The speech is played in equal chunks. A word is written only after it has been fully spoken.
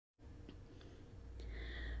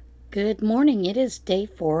Good morning. It is day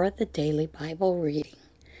 4 of the daily Bible reading.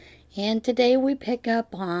 And today we pick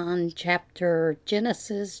up on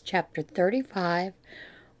Genesis chapter 35,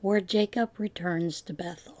 where Jacob returns to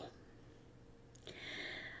Bethel.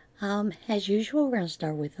 As usual, we're going to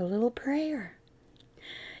start with a little prayer.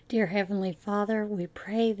 Dear Heavenly Father, we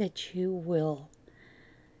pray that you will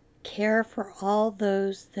care for all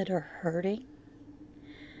those that are hurting,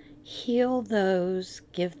 heal those,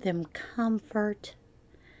 give them comfort,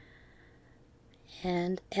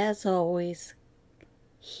 and as always,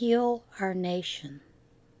 heal our nation.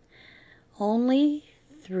 Only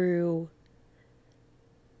through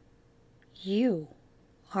you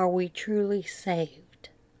are we truly saved.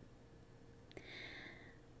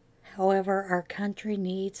 However, our country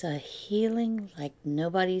needs a healing like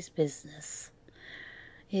nobody's business.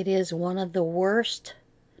 It is one of the worst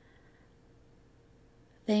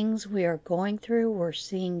things we are going through. We're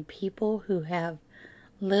seeing people who have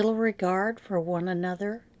little regard for one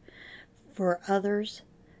another, for others,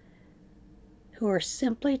 who are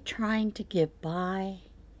simply trying to get by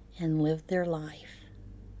and live their life.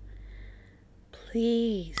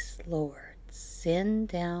 Please, Lord, send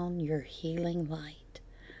down your healing light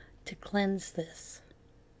to cleanse this,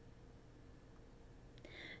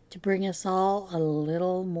 to bring us all a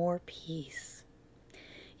little more peace.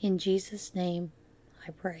 In Jesus' name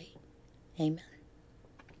I pray. Amen.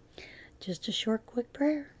 Just a short, quick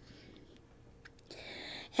prayer.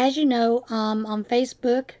 As you know, on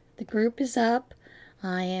Facebook, the group is up.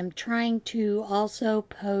 I am trying to also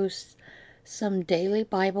post some daily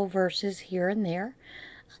Bible verses here and there.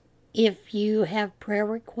 If you have prayer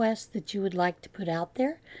requests that you would like to put out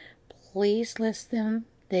there, please list them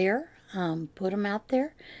there. Put them out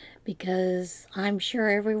there, because I'm sure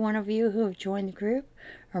every one of you who have joined the group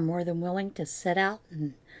are more than willing to set out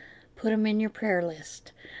and put them in your prayer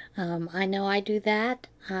list. I know I do that.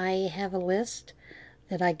 I have a list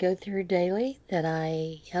that I go through daily that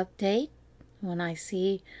I update when I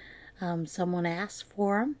see someone ask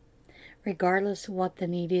for them, regardless of what the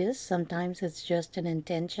need is. Sometimes it's just an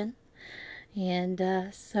intention.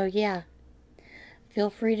 And so yeah, feel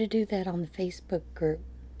free to do that on the Facebook group.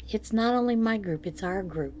 It's not only my group, it's our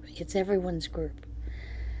group. It's everyone's group.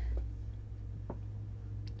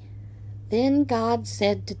 Then God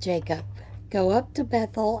said to Jacob, "Go up to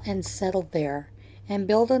Bethel and settle there, and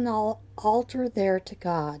build an altar there to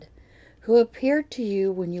God, who appeared to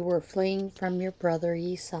you when you were fleeing from your brother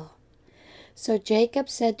Esau." So Jacob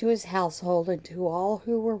said to his household and to all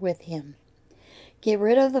who were with him, "Get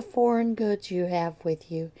rid of the foreign goods you have with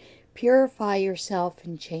you, purify yourself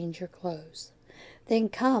and change your clothes. Then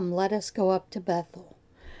come, let us go up to Bethel,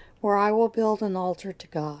 where I will build an altar to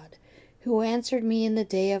God, who answered me in the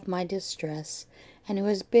day of my distress, and who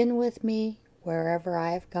has been with me wherever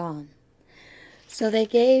I have gone." So they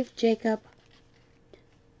gave Jacob,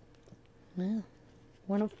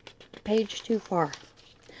 one page too far,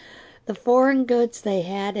 the foreign goods they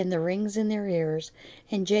had and the rings in their ears,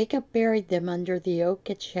 and Jacob buried them under the oak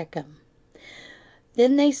at Shechem.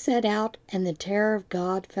 Then they set out, and the terror of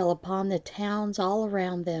God fell upon the towns all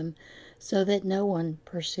around them, so that no one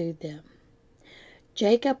pursued them.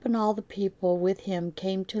 Jacob and all the people with him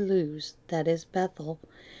came to Luz, that is Bethel,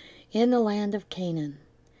 in the land of Canaan.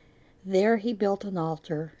 There he built an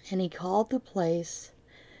altar, and he called the place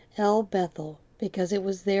El Bethel, because it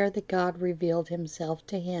was there that God revealed himself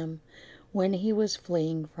to him when he was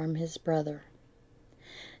fleeing from his brother.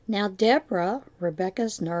 Now Deborah,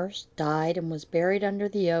 Rebekah's nurse, died and was buried under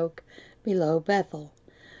the oak below Bethel.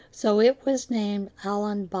 So it was named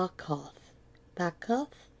Allon-Bachoth.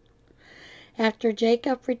 After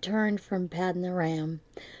Jacob returned from Paddan Aram,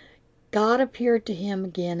 God appeared to him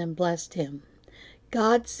again and blessed him.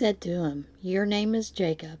 God said to him, "Your name is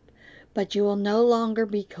Jacob, but you will no longer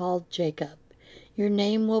be called Jacob. Your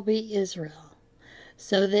name will be Israel."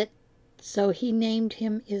 So he named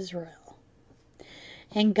him Israel.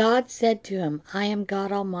 And God said to him, "I am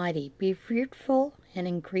God Almighty. Be fruitful and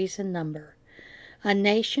increase in number. A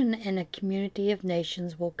nation and a community of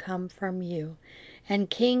nations will come from you,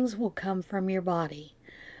 and kings will come from your body.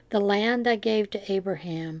 The land I gave to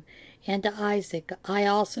Abraham and to Isaac I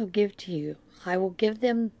also give to you. I will give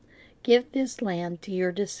this land to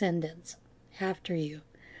your descendants after you."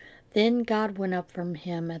 Then God went up from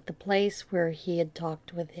him at the place where he had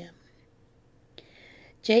talked with him.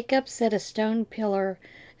 Jacob set a stone pillar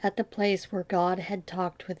at the place where God had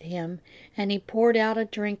talked with him, and he poured out a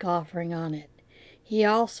drink offering on it. He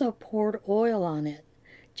also poured oil on it.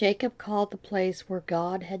 Jacob called the place where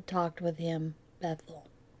God had talked with him Bethel.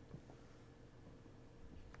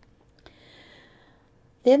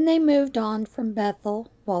 Then they moved on from Bethel.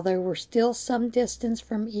 While they were still some distance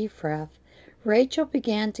from Ephrath, Rachel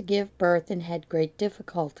began to give birth and had great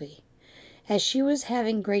difficulty. As she was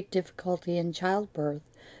having great difficulty in childbirth,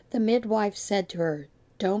 the midwife said to her,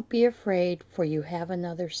 "Don't be afraid, for you have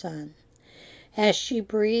another son." As she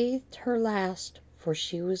breathed her last, for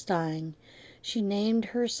she was dying, she named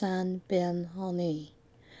her son Ben-Oni,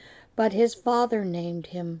 but his father named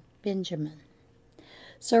him Benjamin.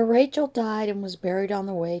 So Rachel died and was buried on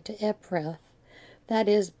the way to Ephrath, that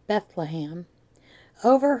is Bethlehem.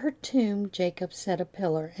 Over her tomb Jacob set a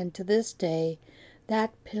pillar, and to this day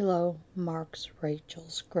that pillow marks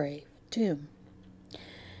Rachel's tomb.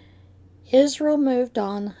 Israel moved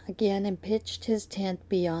on again and pitched his tent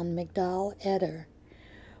beyond Migdal Eder.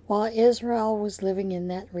 While Israel was living in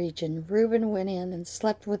that region, Reuben went in and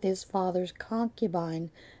slept with his father's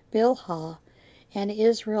concubine Bilhah, and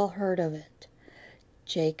Israel heard of it.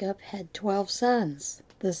 Jacob had 12 sons,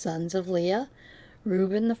 the sons of Leah,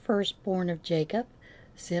 Reuben the firstborn of Jacob,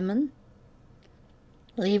 Simeon,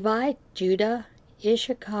 Levi, Judah,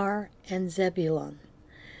 Issachar, and Zebulun.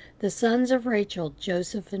 The sons of Rachel,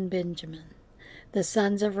 Joseph and Benjamin. The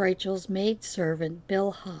sons of Rachel's maidservant,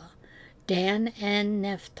 Bilhah, Dan and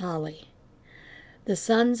Naphtali. The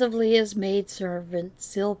sons of Leah's maidservant,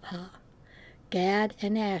 Zilpah, Gad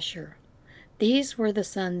and Asher. These were the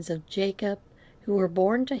sons of Jacob, who were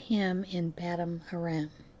born to him in Paddan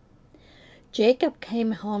Aram. Jacob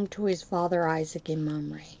came home to his father Isaac in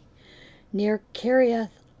Mamre, near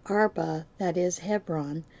Kiriath Arba, that is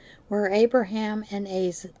Hebron, where Abraham and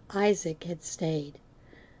Isaac had stayed.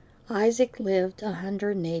 Isaac lived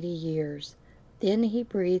 180 years. Then he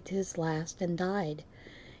breathed his last and died,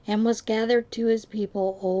 and was gathered to his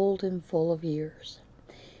people old and full of years.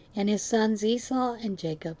 And his sons Esau and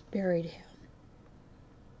Jacob buried him.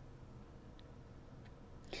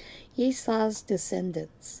 Esau's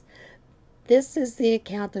descendants. This is the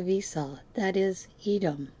account of Esau, that is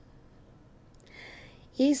Edom.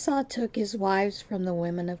 Esau took his wives from the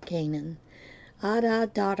women of Canaan, Adah,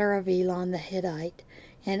 daughter of Elon the Hittite,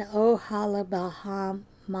 and Oholibamah,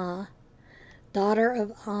 daughter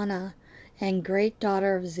of Anah, and great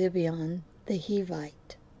daughter of Zibeon the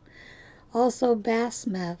Hivite. Also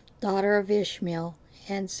Basmath, daughter of Ishmael,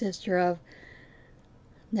 and sister of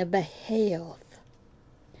Nebaioth.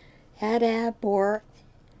 Adah bore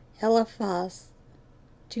Eliphaz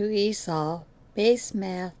to Esau,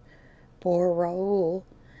 Basemath bore Reuel,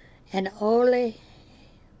 and Oholibamah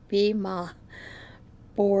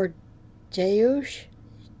bore Jeush,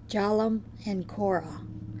 Jalam, and Korah.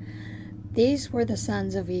 These were the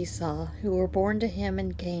sons of Esau, who were born to him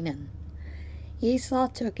in Canaan. Esau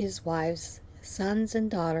took his wives, sons and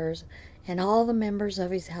daughters, and all the members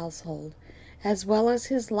of his household, as well as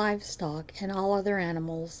his livestock and all other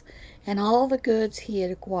animals, and all the goods he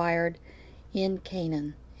had acquired in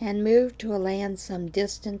Canaan, and moved to a land some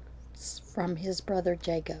distance from his brother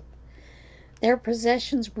Jacob. Their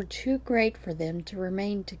possessions were too great for them to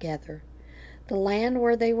remain together. The land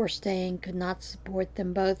where they were staying could not support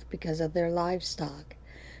them both because of their livestock.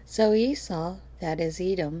 So Esau, that is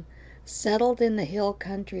Edom, settled in the hill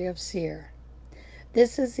country of Seir.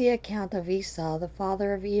 This is the account of Esau, the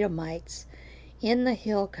father of Edomites, in the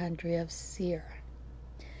hill country of Seir.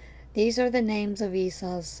 These are the names of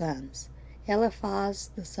Esau's sons: Eliphaz,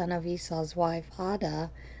 the son of Esau's wife Adah,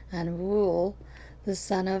 and Reuel, the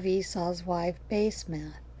son of Esau's wife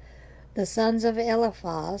Basemath. The sons of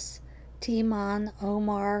Eliphaz, Teman,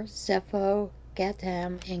 Omar, Zepho,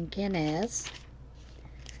 Gatam, and Kenaz.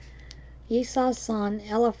 Esau's son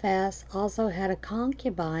Eliphaz also had a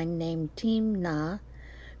concubine named Timnah,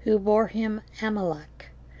 who bore him Amalek.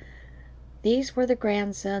 These were the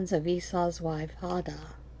grandsons of Esau's wife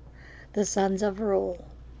Adah. The sons of Reuel: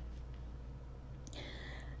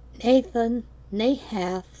 Nathan,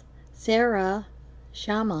 Nahath, Zerah,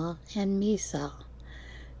 Shammah, and Misa.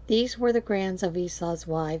 These were the grands of Esau's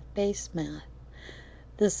wife Basemath.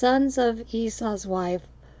 The sons of Esau's wife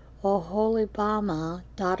Oholibamah,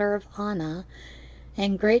 daughter of Anah,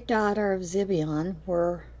 and great daughter of Zibeon,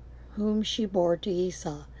 were whom she bore to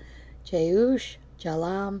Esau: Jeush,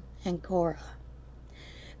 Jalam, and Korah.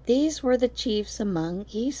 These were the chiefs among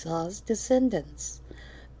Esau's descendants.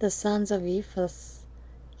 The sons of Eliphaz,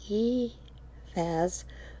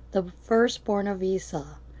 the firstborn of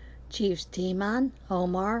Esau: chiefs Teman,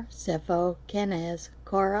 Omar, Zepho, Kenaz,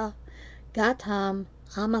 Korah, Gatam,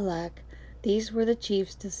 Amalek. These were the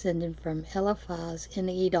chiefs descended from Eliphaz in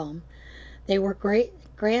Edom. They were great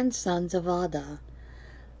grandsons of Adah.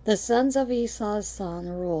 The sons of Esau's son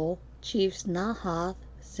Reuel: chiefs Nahath,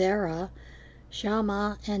 Zerah,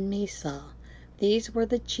 Shammah, and Misa. These were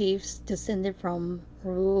the chiefs descended from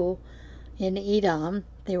rule in Edom.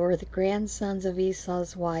 They were the grandsons of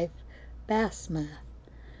Esau's wife, Basmath.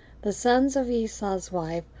 The sons of Esau's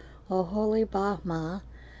wife, Oholibamah,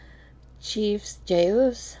 chiefs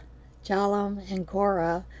Jeus, Jalam, and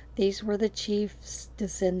Korah. These were the chiefs'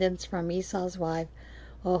 descendants from Esau's wife,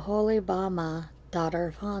 Oholibamah, daughter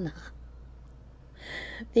of Hannah.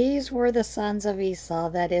 These were the sons of Esau,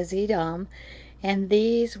 that is Edom, and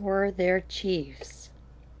these were their chiefs.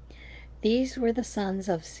 These were the sons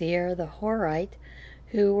of Seir the Horite,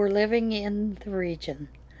 who were living in the region: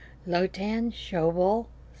 Lotan, Shobal,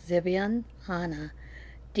 Zibeon, Anna,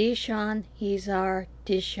 Dishon, Ezer,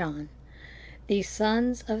 Dishon. The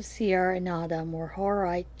sons of Seir and Adam were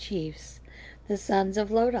Horite chiefs. The sons of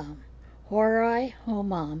Lotam, Hori,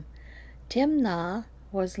 Homam. Timnah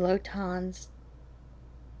was Lotan's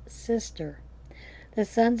sister. The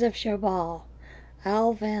sons of Shobal,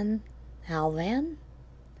 Alvan,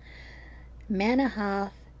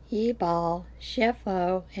 Manahath, Ebal,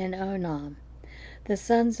 Shepho, and Onam. The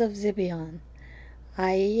sons of Zibeon,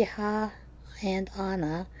 Aiha, and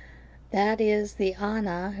Anna, that is the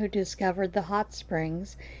Anna who discovered the hot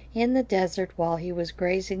springs in the desert while he was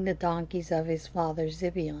grazing the donkeys of his father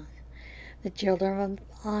Zibeon. The children of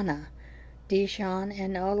Anna, Dishon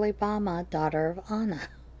and Oholibamah, daughter of Anna.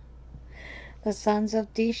 The sons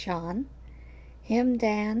of Dishon,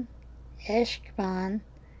 Himdan, Eshban,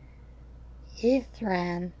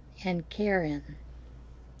 Ithran, and Karen.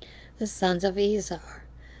 The sons of Ezer,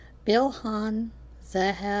 Bilhan,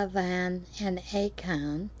 Zehavan, and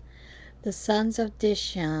Achan. The sons of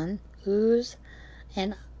Dishon, Uz,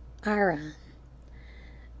 and Aran.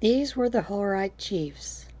 These were the Horite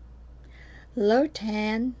chiefs: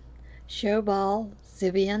 Lotan, Shobal,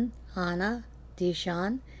 Zibeon, Anna,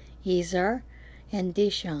 Dishon, Ezer, and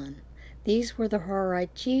Dishon. These were the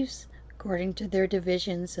Horite chiefs according to their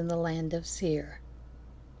divisions in the land of Seir.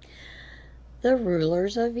 The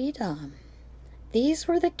rulers of Edom. These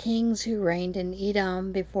were the kings who reigned in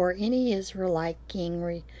Edom before any Israelite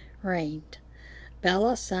king reigned.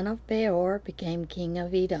 Bela, son of Beor, became king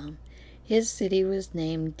of Edom. His city was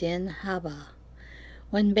named Dinhabah.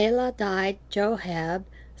 When Bela died, Joab,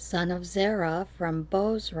 son of Zerah from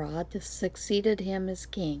Bozrah, succeeded him as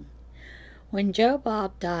king. When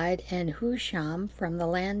Jobab died, and Husham from the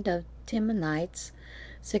land of Timonites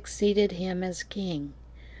succeeded him as king.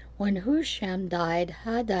 When Husham died,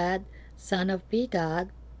 Hadad, son of Bedad,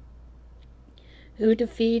 who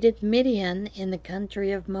defeated Midian in the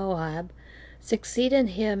country of Moab, succeeded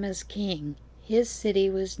him as king. His city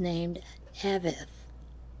was named Avith.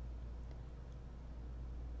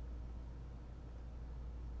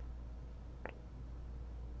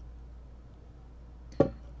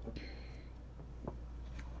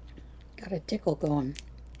 Got a tickle going.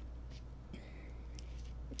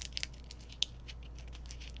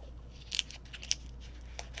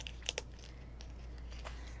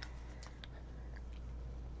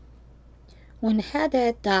 When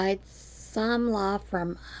Hadad died, Samlah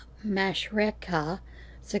from Mashrekah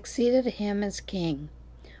succeeded him as king.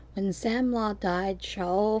 When Samlah died,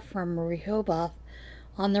 Shaul from Rehoboth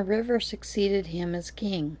on the river succeeded him as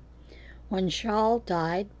king. When Shaul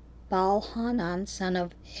died, Baal-Hanan, son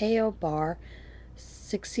of Aobar,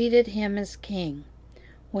 succeeded him as king.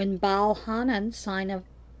 When Baal-Hanan, son of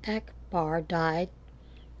Akbar, died,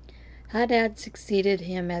 Hadad succeeded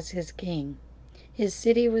him as his king. His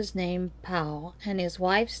city was named Pau, and his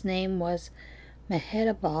wife's name was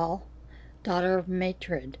Mehetabel, daughter of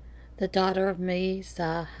Matred, the daughter of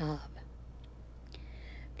Mezahab.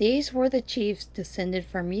 These were the chiefs descended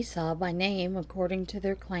from Esau by name according to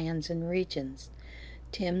their clans and regions: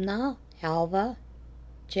 Timnah, Alva,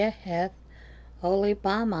 Jeheth,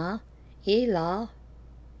 Oholibamah, Elah,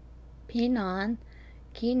 Pinon,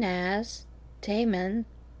 Kenaz, Taman,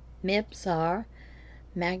 Mibzar,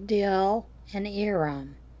 Magdiel, and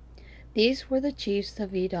Aram. These were the chiefs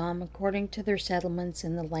of Edom according to their settlements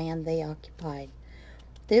in the land they occupied.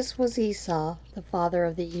 This was Esau, the father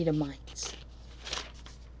of the Edomites.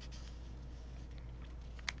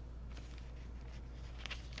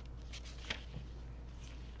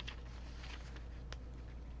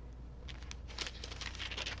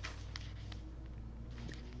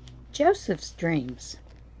 Joseph's dreams.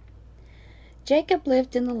 Jacob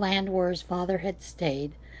lived in the land where his father had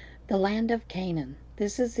stayed, the land of Canaan.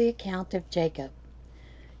 This is the account of Jacob.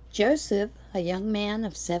 Joseph, a young man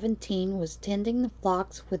of 17, was tending the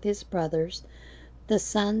flocks with his brothers, the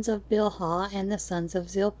sons of Bilhah and the sons of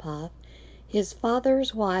Zilpah, his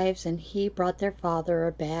father's wives, and he brought their father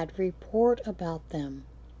a bad report about them.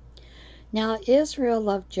 Now Israel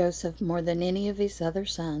loved Joseph more than any of his other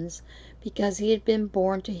sons, because he had been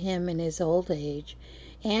born to him in his old age,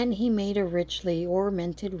 and he made a richly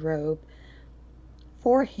ornamented robe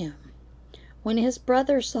for him. When his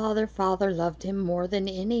brothers saw their father loved him more than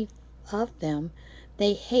any of them,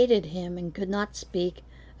 they hated him and could not speak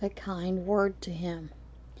a kind word to him.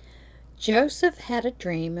 Joseph had a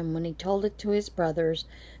dream, and when he told it to his brothers,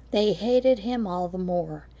 they hated him all the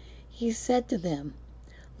more. He said to them,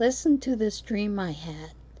 "Listen to this dream I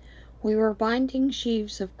had. We were binding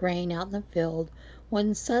sheaves of grain out in the field,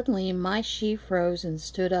 when suddenly my sheaf rose and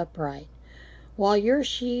stood upright, while your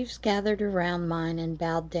sheaves gathered around mine and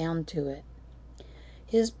bowed down to it."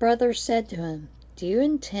 His brothers said to him, "Do you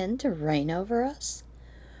intend to reign over us?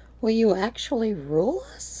 Will you actually rule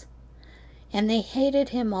us?" And they hated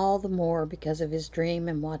him all the more because of his dream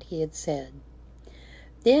and what he had said.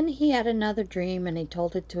 Then he had another dream, and he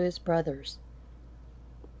told it to his brothers.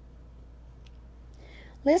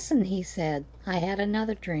 "Listen," he said, "I had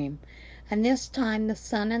another dream, and this time the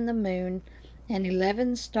sun and the moon and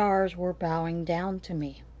 11 stars were bowing down to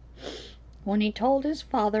me." When he told his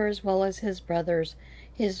father as well as his brothers,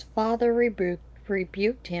 his father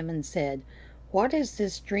rebuked him and said, "What is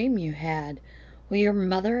this dream you had? Will your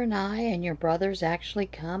mother and I and your brothers actually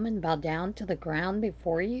come and bow down to the ground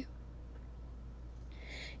before you?"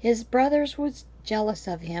 His brothers were jealous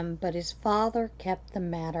of him, but his father kept the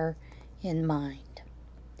matter in mind.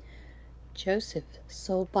 Joseph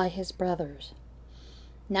sold by his brothers.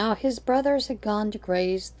 Now his brothers had gone to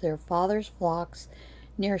graze their father's flocks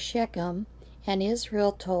near Shechem, and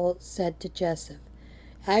Israel said to Joseph,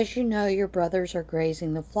 "As you know, your brothers are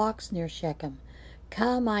grazing the flocks near Shechem.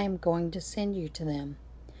 Come, I am going to send you to them."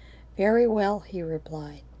 "Very well," he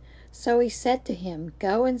replied. So he said to him,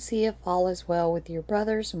 "Go and see if all is well with your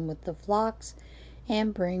brothers and with the flocks,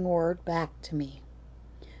 and bring word back to me."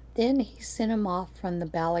 Then he sent him off from the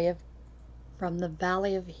valley of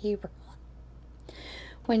Hebron.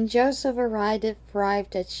 When Joseph arrived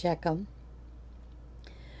at Shechem,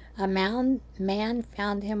 a man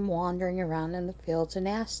found him wandering around in the fields and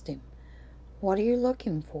asked him, "What are you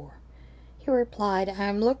looking for?" He replied, "I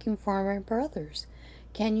am looking for my brothers.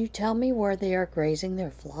 Can you tell me where they are grazing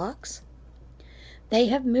their flocks?" "They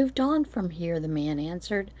have moved on from here," the man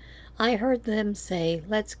answered. "I heard them say,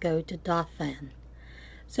 'Let's go to Dothan.'"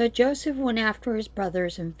 So Joseph went after his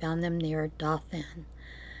brothers and found them near Dothan.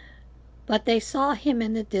 But they saw him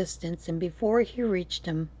in the distance, and before he reached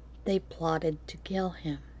them, they plotted to kill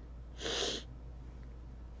him.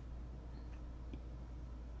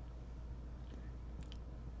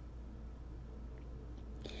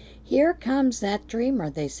 "Here comes that dreamer,"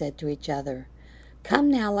 they said to each other. "Come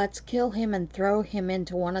now, let's kill him and throw him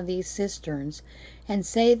into one of these cisterns, and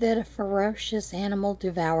say that a ferocious animal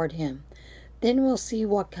devoured him. Then we'll see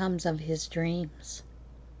what comes of his dreams."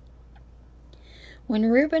 When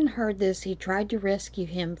Reuben heard this, he tried to rescue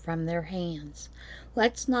him from their hands.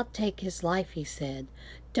 "Let's not take his life," he said.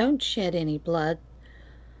 "Don't shed any blood.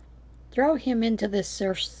 Throw him into this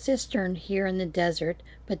cistern here in the desert,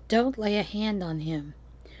 but don't lay a hand on him."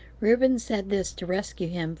 Reuben said this to rescue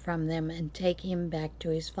him from them and take him back to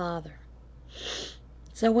his father.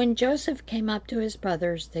 So when Joseph came up to his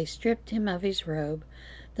brothers, they stripped him of his robe,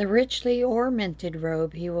 the richly ornamented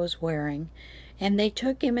robe he was wearing, and they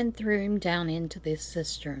took him and threw him down into the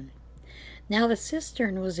cistern. Now the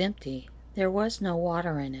cistern was empty. There was no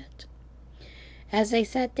water in it. As they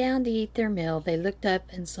sat down to eat their meal, they looked up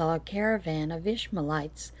and saw a caravan of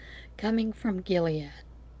Ishmaelites coming from Gilead.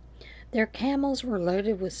 Their camels were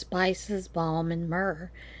loaded with spices, balm, and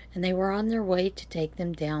myrrh, and they were on their way to take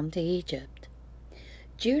them down to Egypt.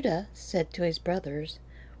 Judah said to his brothers,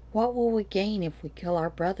 "What will we gain if we kill our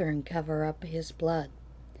brother and cover up his blood?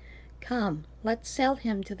 Come, let's sell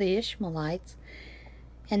him to the Ishmaelites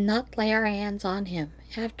and not lay our hands on him.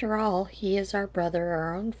 After all, he is our brother,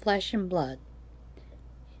 our own flesh and blood."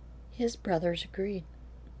 His brothers agreed.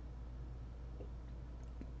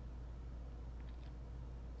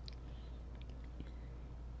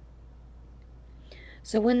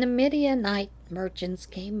 So when the Midianite merchants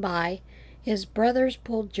came by, his brothers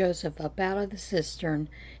pulled Joseph up out of the cistern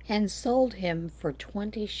and sold him for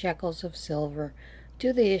 20 shekels of silver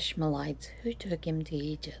to the Ishmaelites, who took him to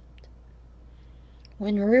Egypt.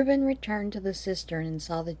 When Reuben returned to the cistern and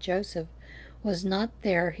saw that Joseph was not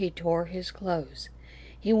there, he tore his clothes.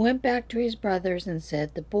 He went back to his brothers and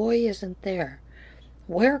said, "The boy isn't there.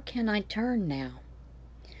 Where can I turn now?"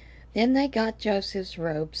 Then they got Joseph's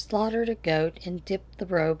robe, slaughtered a goat, and dipped the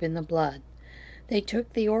robe in the blood. They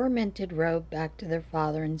took the ornamented robe back to their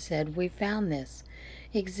father and said, "We found this.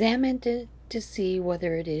 Examine it to see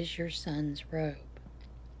whether it is your son's robe."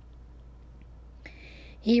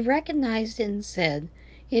 He recognized it and said,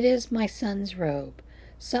 It is my son's robe.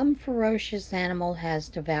 Some ferocious animal has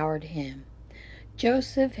devoured him.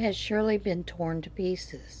 Joseph has surely been torn to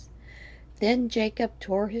pieces. Then Jacob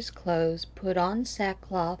tore his clothes, put on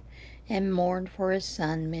sackcloth, and mourned for his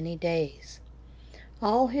son many days.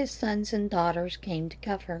 All his sons and daughters came to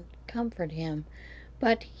comfort him,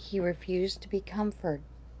 but he refused to be comforted.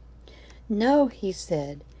 "No," he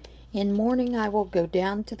said, "in mourning I will go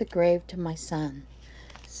down to the grave to my son."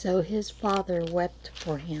 So his father wept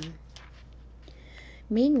for him.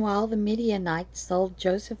 Meanwhile, the Midianites sold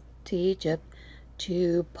Joseph to Egypt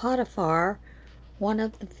to Potiphar, one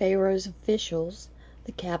of the Pharaoh's officials,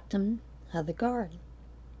 the captain of the guard.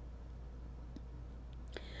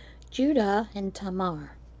 Judah and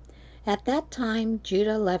Tamar. At that time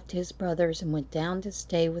Judah left his brothers and went down to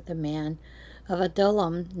stay with a man of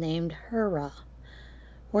Adullam named Hurrah,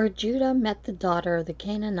 where Judah met the daughter of the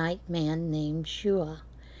Canaanite man named Shua.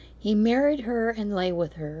 He married her and lay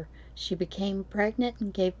with her. She became pregnant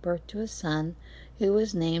and gave birth to a son, who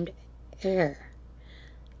was named Er.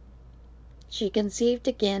 She conceived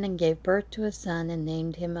again and gave birth to a son and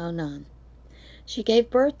named him Onan. She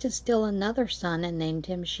gave birth to still another son and named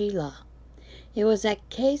him Shelah. It was at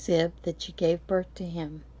Kezib that she gave birth to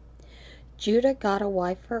him. Judah got a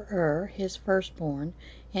wife for his firstborn,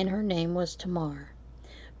 and her name was Tamar.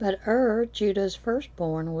 But Judah's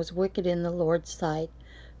firstborn, was wicked in the Lord's sight,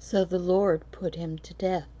 so the Lord put him to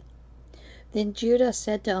death. Then Judah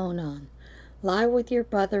said to Onan, "Lie with your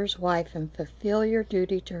brother's wife and fulfill your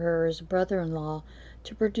duty to her as a brother-in-law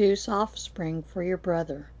to produce offspring for your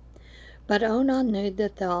brother." But Onan knew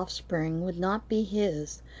that the offspring would not be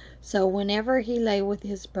his, so whenever he lay with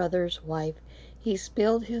his brother's wife, he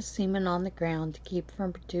spilled his semen on the ground to keep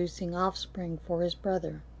from producing offspring for his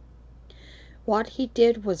brother. What he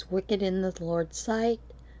did was wicked in the Lord's sight,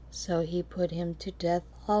 so he put him to death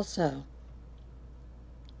also.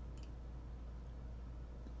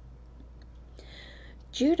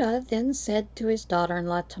 Judah then said to his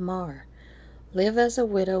daughter-in-law Tamar, "Live as a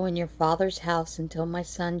widow in your father's house until my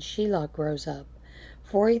son Shelah grows up,"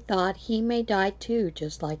 for he thought he may die too,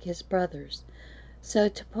 just like his brothers. So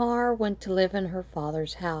Tamar went to live in her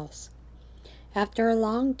father's house. After a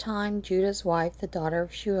long time, Judah's wife, the daughter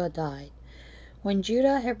of Shua, died. When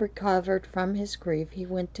Judah had recovered from his grief, he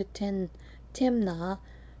went to Timnah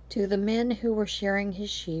to the men who were shearing his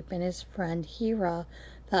sheep, and his friend Hira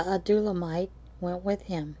the Adullamite went with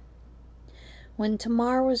him. When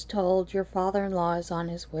Tamar was told, "Your father-in-law is on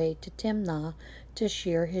his way to Timnah to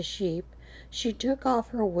shear his sheep," she took off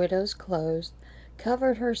her widow's clothes,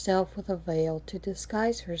 covered herself with a veil to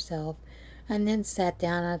disguise herself, and then sat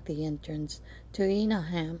down at the entrance to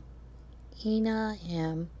Enaim,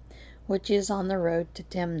 which is on the road to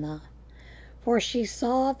Timnah. For she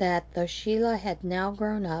saw that, though Shelah had now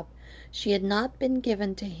grown up, she had not been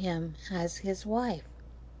given to him as his wife.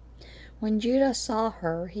 When Judah saw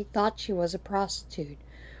her, he thought she was a prostitute,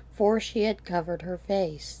 for she had covered her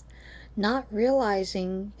face. Not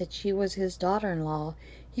realizing that she was his daughter-in-law,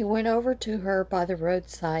 he went over to her by the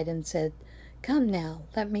roadside and said, "Come now,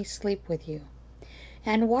 let me sleep with you."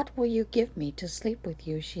 "And what will you give me to sleep with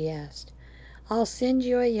you?" she asked. "I'll send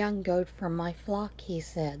you a young goat from my flock," he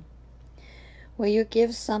said. "Will you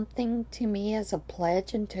give something to me as a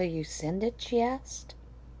pledge until you send it?" she asked.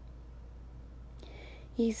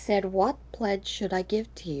 He said, "What pledge should I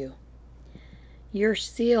give to you?" "Your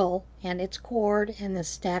seal and its cord and the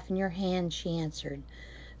staff in your hand," she answered.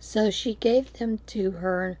 So she gave them to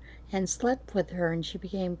her and slept with her, and she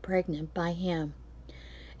became pregnant by him.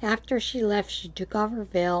 After she left, she took off her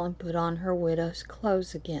veil and put on her widow's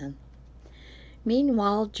clothes again.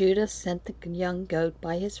 Meanwhile, Judah sent the young goat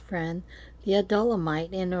by his friend the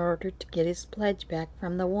Adullamite in order to get his pledge back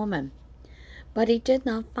from the woman. But he did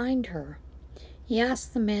not find her. He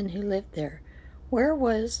asked the men who lived there, where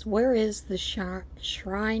is the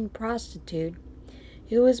shrine prostitute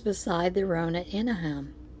who was beside the road at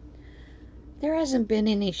Enaim?" "There hasn't been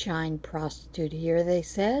any shrine prostitute here," they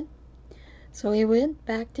said. So he went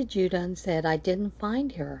back to Judah and said, "I didn't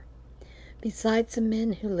find her." Besides, the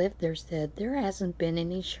men who lived there said, "There hasn't been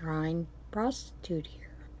any shrine prostitute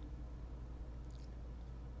here."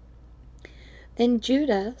 Then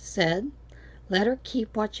Judah said, "Let her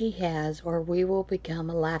keep what she has, or we will become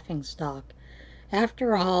a laughingstock.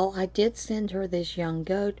 After all, I did send her this young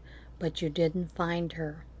goat, but you didn't find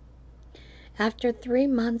her." After 3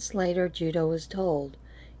 months later, Judah was told,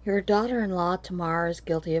 "Your daughter-in-law Tamar is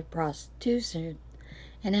guilty of prostitution,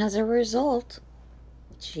 and as a result,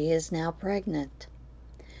 she is now pregnant."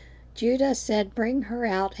 Judah said, "Bring her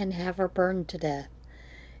out and have her burned to death."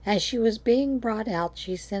 As she was being brought out,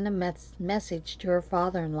 she sent a message to her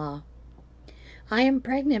father-in-law. "I am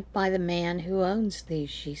pregnant by the man who owns these,"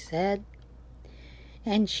 she said.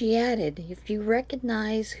 And she added, "If you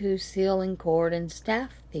recognize whose seal and cord and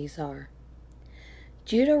staff these are."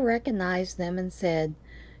 Judah recognized them and said,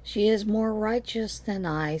 "She is more righteous than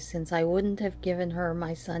I, since I wouldn't have given her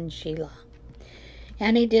my son Shelah."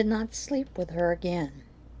 And he did not sleep with her again.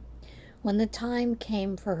 When the time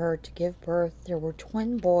came for her to give birth, there were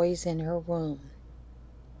twin boys in her womb.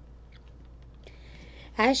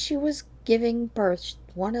 As she was giving birth,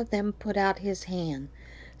 one of them put out his hand.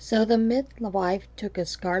 So the midwife took a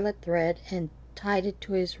scarlet thread and tied it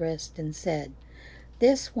to his wrist and said,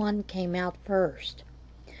 "This one came out first."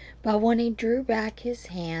 But when he drew back his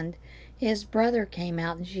hand, his brother came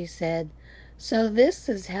out, and she said, "So this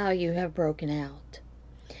is how you have broken out."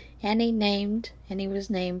 And he was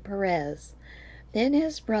named Perez. Then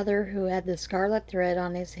his brother, who had the scarlet thread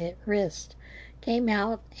on his wrist, came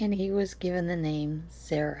out, and he was given the name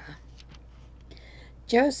Zerah.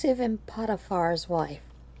 Joseph and Potiphar's wife.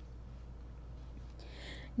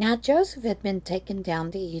 Now Joseph had been taken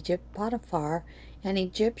down to Egypt. Potiphar, an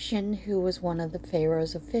Egyptian who was one of the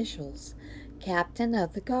Pharaoh's officials, captain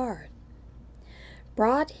of the guard,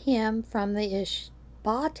 bought him from the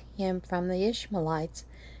Ishmaelites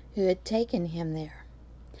who had taken him there.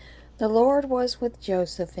 The Lord was with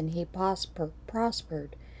Joseph, and he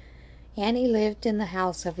prospered, and he lived in the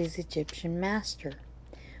house of his Egyptian master.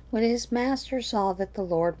 When his master saw that the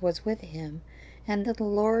Lord was with him, and that the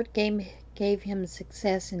Lord gave him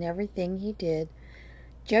success in everything he did,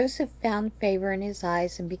 Joseph found favor in his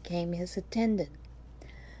eyes and became his attendant.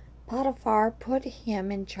 Potiphar put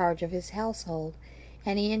him in charge of his household,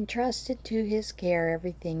 and he entrusted to his care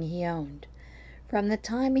everything he owned. From the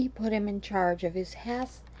time he put him in charge of his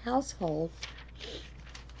household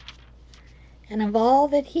and of all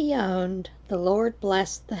that he owned, the Lord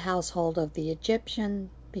blessed the household of the Egyptian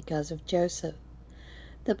because of Joseph.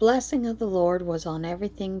 The blessing of the Lord was on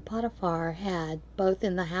everything Potiphar had, both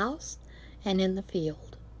in the house and in the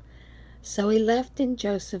field. So he left in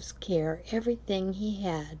Joseph's care everything he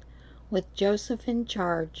had. With Joseph in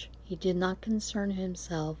charge, he did not concern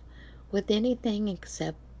himself with anything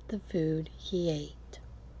except the food he ate.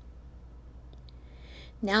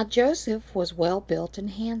 Now Joseph was well built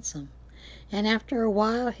and handsome, and after a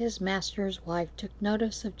while his master's wife took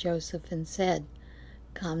notice of Joseph and said,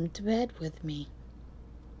 "Come to bed with me."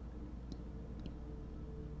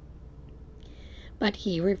 But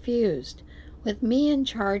he refused. "With me in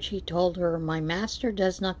charge," he told her, "my master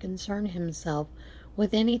does not concern himself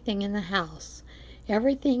with anything in the house.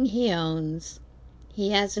 Everything he owns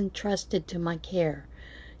he has entrusted to my care.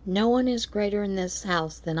 No one is greater in this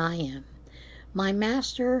house than I am. My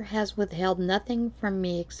master has withheld nothing from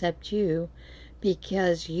me except you,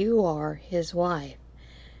 because you are his wife.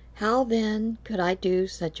 How then could I do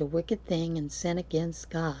such a wicked thing and sin against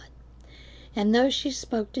God?" And though she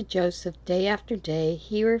spoke to Joseph day after day,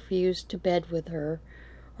 he refused to bed with her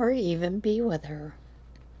or even be with her.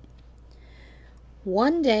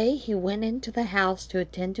 One day he went into the house to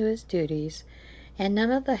attend to his duties, and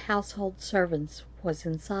none of the household servants was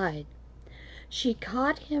inside. She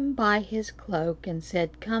caught him by his cloak and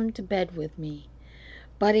said, "Come to bed with me."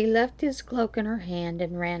 But he left his cloak in her hand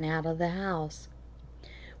and ran out of the house.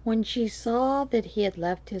 When she saw that he had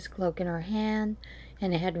left his cloak in her hand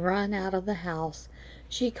and had run out of the house,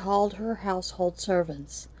 she called her household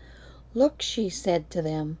servants. "Look," she said to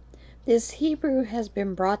them, "this Hebrew has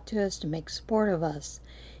been brought to us to make sport of us.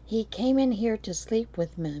 He came in here to sleep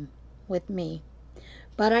with me.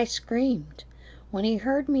 But I screamed. When he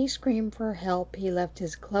heard me scream for help, he left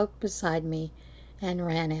his cloak beside me and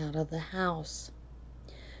ran out of the house."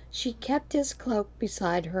 She kept his cloak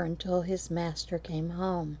beside her until his master came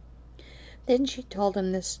home. Then she told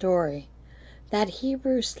him this story. "That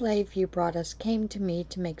Hebrew slave you brought us came to me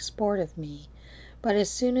to make sport of me, but as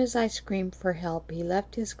soon as I screamed for help, he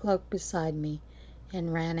left his cloak beside me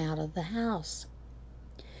and ran out of the house."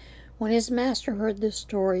 When his master heard the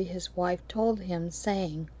story, his wife told him,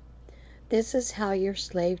 saying, "This is how your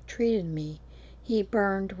slave treated me." He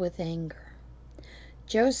burned with anger.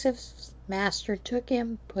 Joseph's master took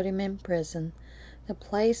him, put him in prison, the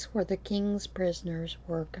place where the king's prisoners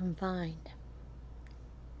were confined.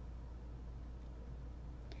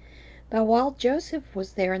 But while Joseph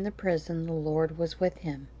was there in the prison, the Lord was with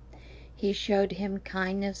him. He showed him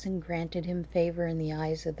kindness and granted him favor in the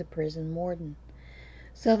eyes of the prison warden.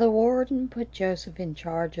 So the warden put Joseph in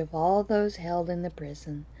charge of all those held in the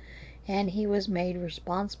prison, and he was made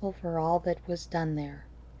responsible for all that was done there.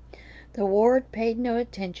 The warden paid no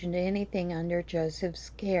attention to anything under Joseph's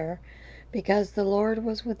care, because the Lord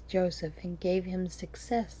was with Joseph and gave him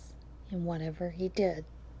success in whatever he did.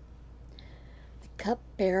 The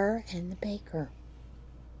cupbearer and the baker.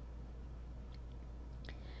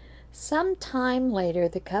 Some time later,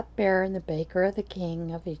 the cupbearer and the baker of the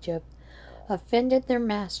king of Egypt offended their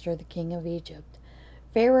master, the king of Egypt.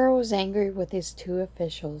 Pharaoh was angry with his two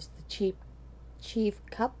officials, the chief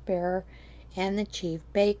cupbearer and the chief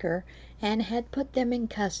baker, and had put them in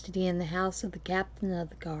custody in the house of the captain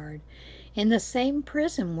of the guard, in the same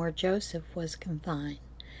prison where Joseph was confined.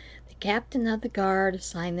 The captain of the guard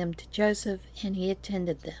assigned them to Joseph, and he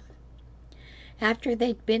attended them. After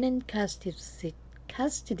they'd been in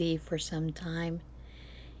custody for some time,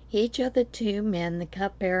 each of the two men, the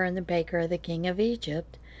cupbearer and the baker of the king of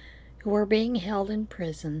Egypt, who were being held in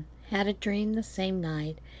prison, had a dream the same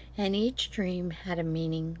night, and each dream had a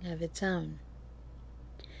meaning of its own.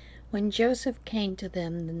 When Joseph came to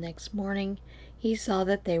them the next morning, he saw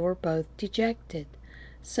that they were both dejected.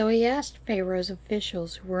 So he asked Pharaoh's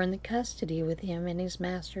officials who were in the custody with him in his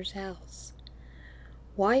master's house,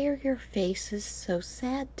 "Why are your faces so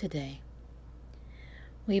sad today?"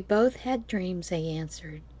 "We both had dreams," they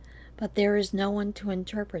answered, "but there is no one to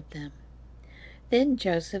interpret them." Then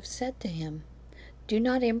Joseph said to him, "Do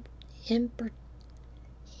not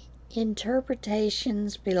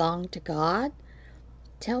interpretations belong to God?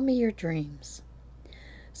 Tell me your dreams."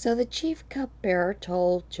 So the chief cupbearer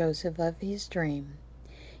told Joseph of his dream.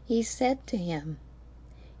 He said to him,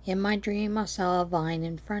 "In my dream I saw a vine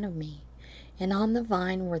in front of me, and on the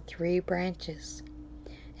vine were 3 branches.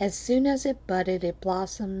 As soon as it budded, it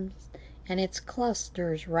blossomed, and its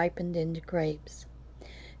clusters ripened into grapes.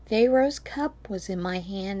 Pharaoh's cup was in my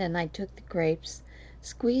hand, and I took the grapes,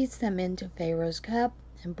 squeezed them into Pharaoh's cup,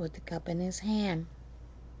 and put the cup in his hand."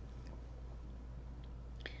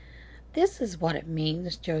 "This is what it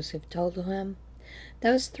means," Joseph told him.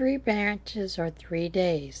 "Those 3 branches are 3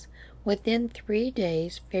 days. Within 3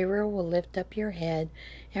 days Pharaoh will lift up your head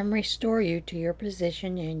and restore you to your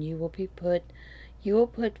position, and you will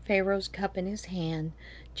put Pharaoh's cup in his hand,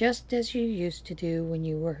 just as you used to do when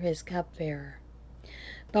you were his cupbearer.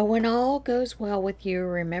 But when all goes well with you,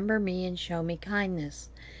 remember me and show me kindness.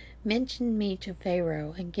 Mention me to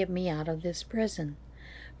Pharaoh and get me out of this prison.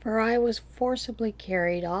 For I was forcibly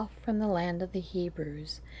carried off from the land of the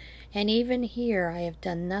Hebrews, and even here I have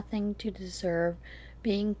done nothing to deserve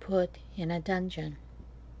being put in a dungeon."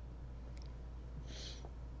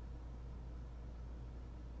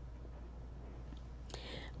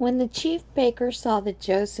 When the chief baker saw that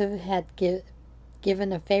Joseph had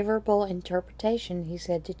given a favorable interpretation, he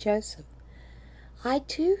said to Joseph, "I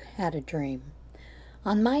too had a dream.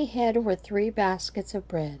 On my head were 3 baskets of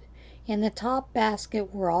bread. In the top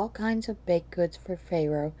basket were all kinds of baked goods for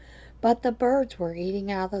Pharaoh, but the birds were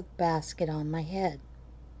eating out of the basket on my head."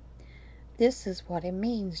 "This is what it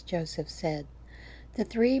means," Joseph said. "The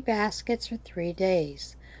 3 baskets are 3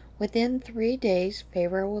 days. Within 3 days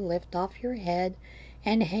Pharaoh will lift off your head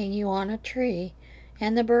and hang you on a tree,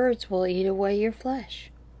 and the birds will eat away your flesh."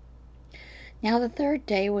 Now the 3rd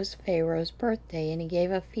day was Pharaoh's birthday, and he gave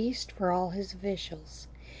a feast for all his officials.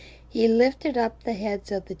 He lifted up the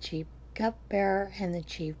heads of the chief cupbearer and the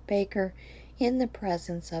chief baker in the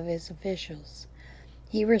presence of his officials.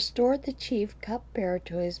 He restored the chief cupbearer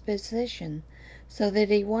to his position, so that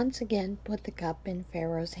he once again put the cup in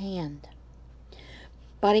Pharaoh's hand.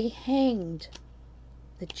 But he hanged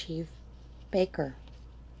the chief baker,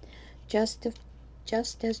 just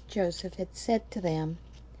as Joseph had said to them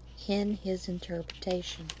in his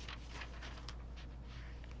interpretation.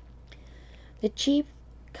 The chief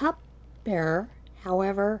cupbearer,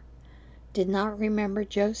 however, did not remember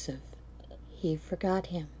Joseph. He forgot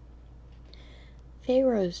him.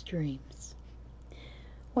 Pharaoh's dreams.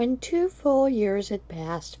 When 2 full years had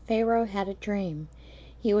passed, Pharaoh had a dream.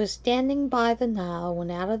 He was standing by the Nile when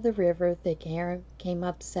out of the river there came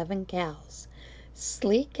up 7 cows,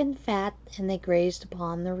 sleek and fat, and they grazed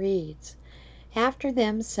upon the reeds. After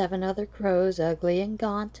them 7 other crows, ugly and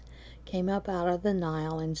gaunt, came up out of the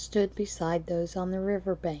Nile and stood beside those on the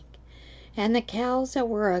river bank. And the cows that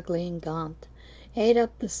were ugly and gaunt ate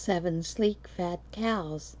up the 7 sleek, fat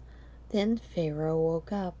cows. Then Pharaoh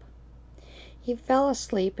woke up. He fell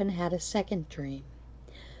asleep and had a second dream.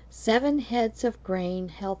 7 heads of grain,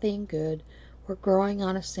 healthy and good, were growing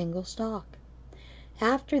on a single stalk.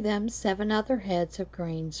 After them 7 other heads of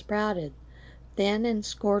grain sprouted, thin and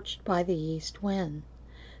scorched by the east wind.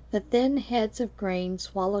 The thin heads of grain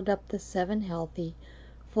swallowed up the 7 healthy,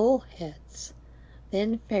 full heads.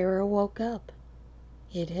 Then Pharaoh woke up.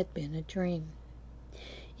 It had been a dream.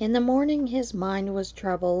 In the morning his mind was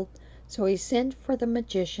troubled, so he sent for the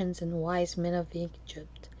magicians and wise men of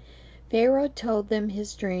Egypt. Pharaoh told them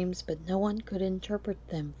his dreams, but no one could interpret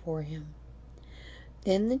them for him.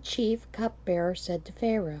 Then the chief cupbearer said to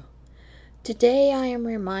Pharaoh, "Today I am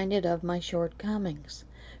reminded of my shortcomings.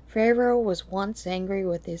 Pharaoh was once angry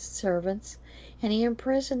with his servants, and he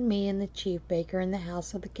imprisoned me and the chief baker in the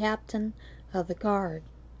house of the captain of the guard.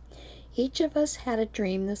 Each of us had a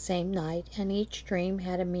dream the same night, and each dream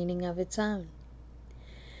had a meaning of its own.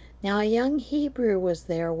 Now a young Hebrew was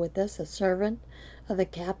there with us, a servant of the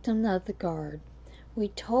captain of the guard. We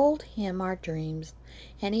told him our dreams,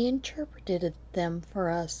 and he interpreted them for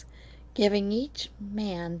us, giving each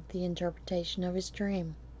man the interpretation of his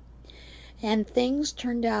dream. And things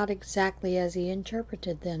turned out exactly as he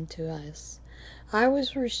interpreted them to us. I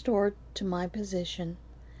was restored to my position,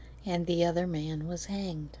 and the other man was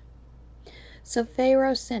hanged." So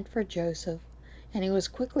Pharaoh sent for Joseph, and he was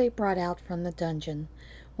quickly brought out from the dungeon.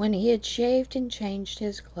 When he had shaved and changed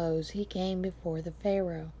his clothes, he came before the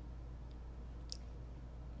Pharaoh.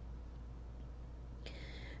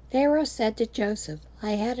 Pharaoh said to Joseph,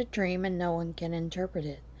 "I had a dream, and no one can interpret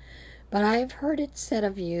it. But I have heard it said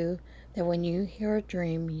of you that when you hear a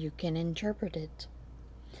dream, you can interpret it."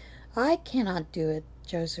 "I cannot do it,"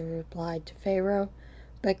 Joseph replied to Pharaoh,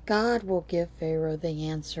 "but God will give Pharaoh the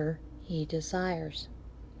answer he desires."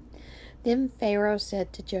 Then Pharaoh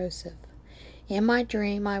said to Joseph, "In my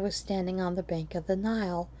dream I was standing on the bank of the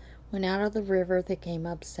Nile, when out of the river there came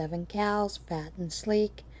up 7 cows, fat and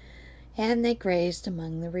sleek, and they grazed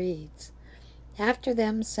among the reeds. After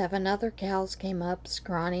them 7 other cows came up,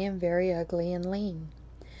 scrawny and very ugly and lean.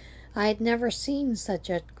 I had never seen such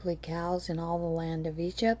ugly cows in all the land of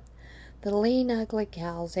Egypt. The lean, ugly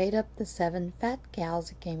cows ate up the 7 fat cows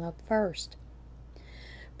that came up first.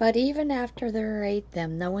 But even after they ate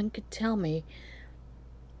them, no one could tell me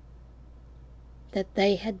that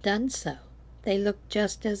they had done so. They looked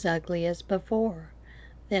just as ugly as before.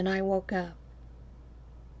 Then I woke up.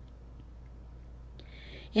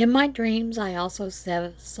 In my dreams I also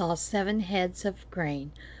saw 7 heads of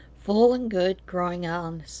grain, full and good, growing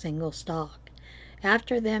on a single stalk.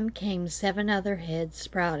 After them came 7 other heads,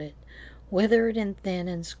 sprouted, withered and thin,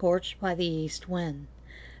 and scorched by the east wind.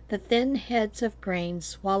 The thin heads of grain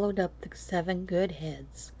swallowed up the 7 good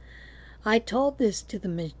heads. I told this to the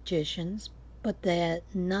magicians, but that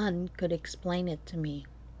none could explain it to me."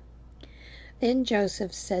 Then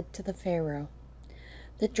Joseph said to the Pharaoh,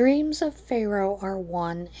 "The dreams of Pharaoh are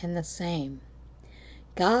one and the same.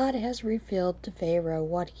 God has revealed to Pharaoh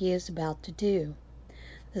what he is about to do.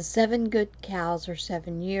 The 7 good cows are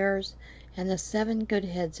 7 years, and the 7 good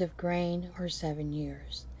heads of grain are 7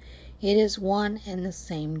 years. It is one and the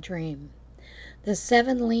same dream. The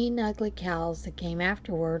 7 lean, ugly cows that came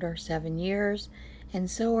afterward are 7 years, and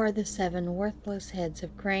so are the 7 worthless heads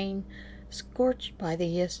of grain scorched by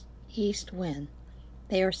the east wind.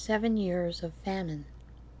 They are 7 years of famine.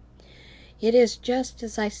 It is just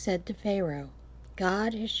as I said to Pharaoh.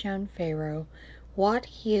 God has shown Pharaoh what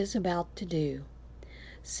he is about to do.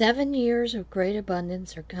 7 years of great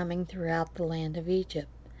abundance are coming throughout the land of Egypt,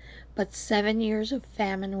 but 7 years of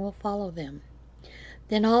famine will follow them.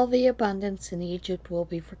 Then all the abundance in Egypt will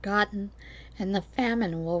be forgotten, and the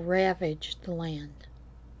famine will ravage the land.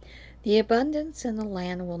 The abundance in the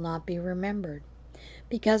land will not be remembered,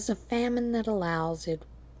 because the famine that allows it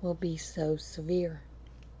will be so severe."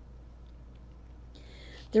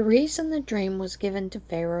 The reason the dream was given to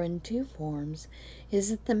Pharaoh in 2 forms is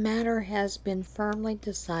that the matter has been firmly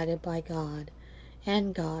decided by God,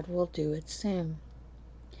 and God will do it soon.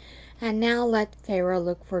 And now let Pharaoh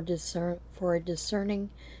look for a discerning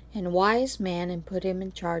and wise man and put him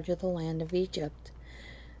in charge of the land of Egypt.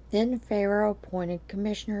 Then Pharaoh appointed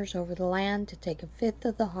commissioners over the land to take 1/5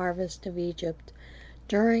 of the harvest of Egypt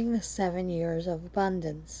during the 7 years of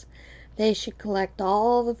abundance. They should collect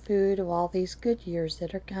all the food of all these good years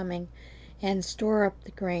that are coming, and store up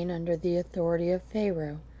the grain under the authority of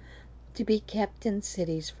Pharaoh, to be kept in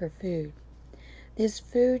cities for food. This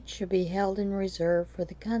food should be held in reserve for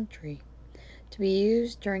the country, to be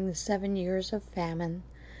used during the 7 years of famine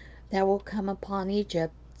that will come upon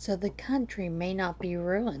Egypt, so the country may not be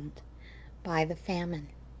ruined by the famine.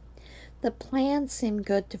 The plan seemed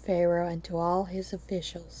good to Pharaoh and to all his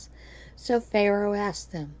officials. So Pharaoh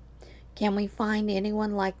asked them, "Can we find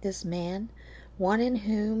anyone like this man, one in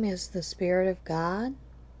whom is the Spirit of God?"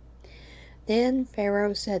 Then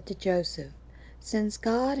Pharaoh said to Joseph, "Since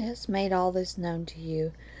God has made all this known to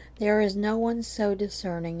you, there is no one so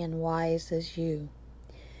discerning and wise as you.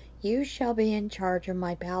 You shall be in charge of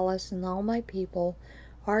my palace, and all my people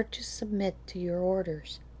are to submit to your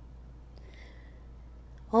orders.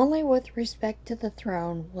 Only with respect to the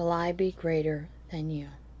throne will I be greater than you."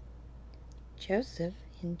 Joseph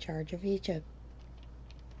in charge of Egypt.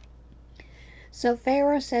 So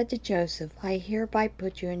Pharaoh said to Joseph, I hereby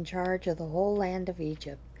put you in charge of the whole land of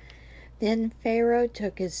Egypt. Then Pharaoh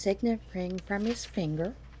took his signet ring from his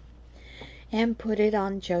finger and put it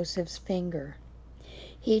on Joseph's finger.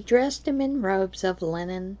 He dressed him in robes of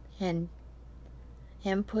linen and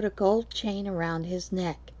put a gold chain around his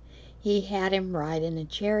neck. He had him ride in a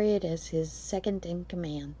chariot as his second in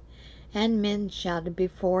command, and men shouted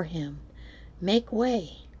before him, Make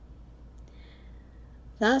way!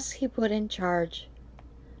 Thus he put him in charge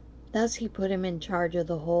of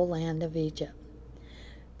the whole land of Egypt.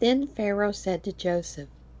 Then Pharaoh said to Joseph,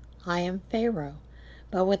 I am Pharaoh,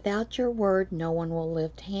 but without your word no one will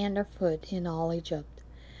lift hand or foot in all Egypt.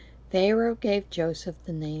 Pharaoh gave Joseph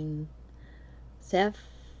the name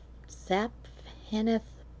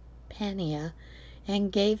Zaphenath-Paneah,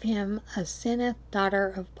 and gave him Asenath, daughter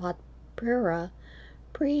of Potipharah,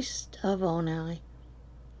 priest of Oni,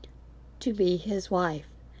 to be his wife.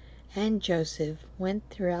 And Joseph went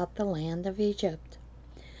throughout the land of Egypt.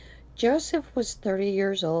 Joseph was 30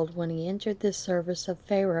 years old when he entered the service of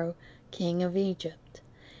Pharaoh, king of Egypt.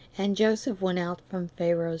 And Joseph went out from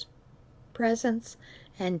Pharaoh's presence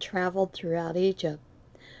and traveled throughout Egypt.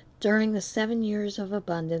 During the 7 years of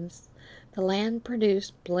abundance, the land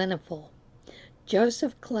produced plentiful.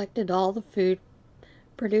 Joseph collected all the food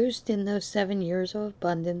produced in those 7 years of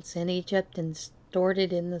abundance in Egypt and stored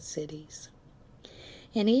it in the cities.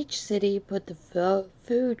 In each city he put the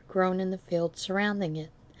food grown in the fields surrounding it.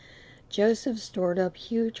 Joseph stored up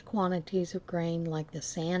huge quantities of grain like the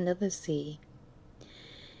sand of the sea.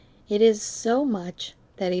 It is so much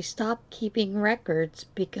that he stopped keeping records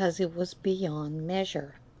because it was beyond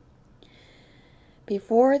measure.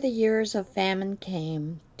 Before the years of famine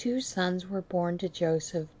came, 2 sons were born to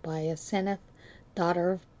Joseph by Asenath,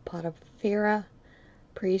 daughter of Potipharah,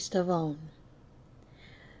 priest of On.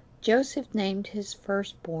 Joseph named his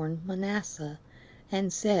firstborn Manasseh,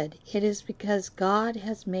 and said, It is because God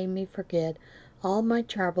has made me forget all my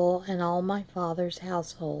trouble and all my father's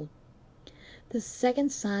household. The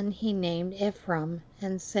second son he named Ephraim,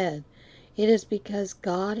 and said, It is because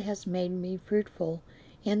God has made me fruitful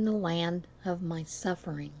in the land of my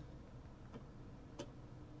suffering.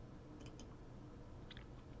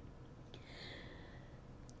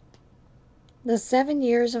 The 7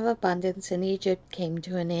 years of abundance in Egypt came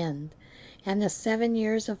to an end, and the 7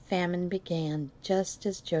 years of famine began, just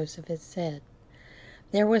as Joseph had said.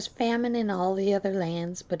 There was famine in all the other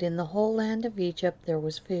lands, but in the whole land of Egypt there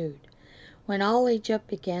was food. When all Egypt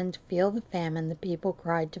began to feel the famine, the people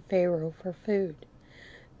cried to Pharaoh for food.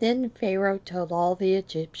 Then Pharaoh told all the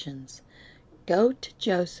Egyptians, Go to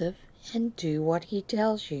Joseph and do what he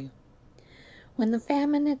tells you. When the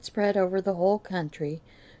famine had spread over the whole country,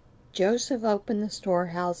 Joseph opened the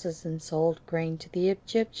storehouses and sold grain to the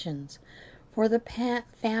Egyptians, for the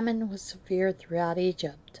famine was severe throughout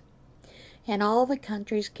Egypt. And all the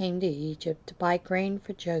countries came to Egypt to buy grain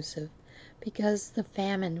for Joseph, because the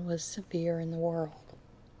famine was severe in the world.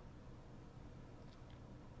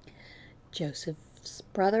 Joseph's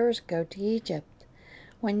brothers go to Egypt.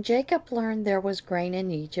 When Jacob learned there was grain in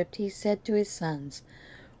Egypt, he said to his sons,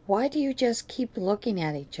 Why do you just keep looking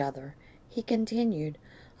at each other? He continued,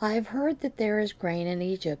 I have heard that there is grain in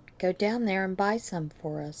Egypt. Go down there and buy some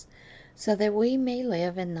for us, so that we may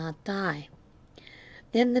live and not die.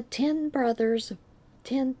 Then the 10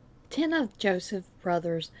 of Joseph's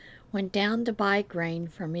brothers went down to buy grain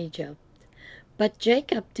from Egypt. But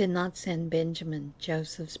Jacob did not send Benjamin,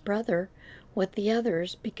 Joseph's brother, with the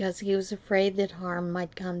others, because he was afraid that harm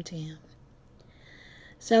might come to him.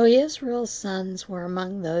 So Israel's sons were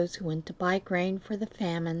among those who went to buy grain, for the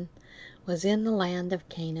famine was in the land of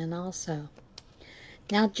Canaan also.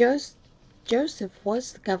 Now Joseph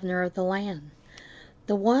was the governor of the land,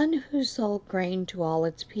 the one who sold grain to all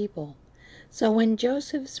its people. So when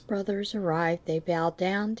Joseph's brothers arrived, they bowed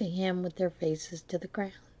down to him with their faces to the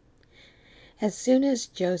ground. As soon as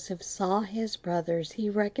Joseph saw his brothers, he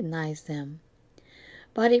recognized them,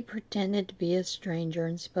 but he pretended to be a stranger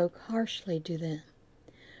and spoke harshly to them.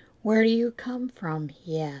 Where do you come from?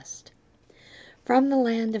 He asked. From the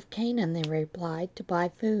land of Canaan, they replied, to buy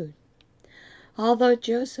food. Although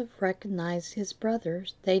Joseph recognized his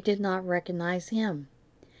brothers, they did not recognize him.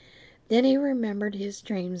 Then he remembered his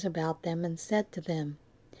dreams about them and said to them,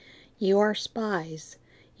 You are spies.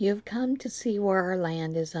 You have come to see where our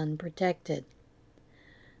land is unprotected.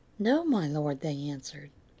 No, my lord, they answered.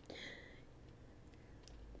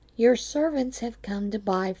 Your servants have come to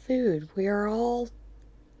buy food. We are all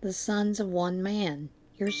the sons of one man.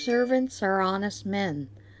 Your servants are honest men,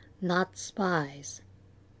 not spies.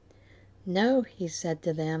 No, he said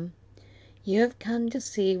to them, you have come to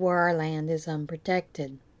see where our land is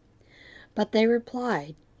unprotected. But they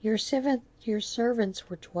replied, your servants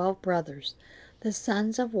were 12 brothers, the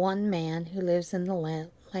sons of one man who lives in the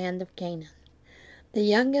land of Canaan. The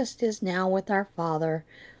youngest is now with our father,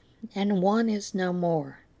 and one is no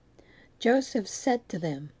more. Joseph said to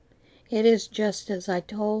them, it is just as I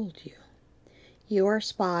told you. You are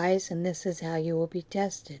spies, and this is how you will be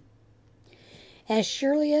tested. As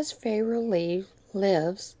surely as Pharaoh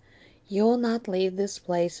lives, you will not leave this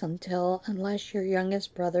place unless your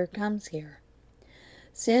youngest brother comes here.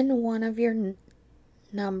 Send one of your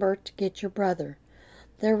number to get your brother.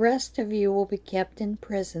 The rest of you will be kept in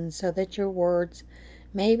prison so that your words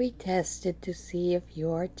may be tested to see if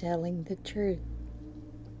you are telling the truth.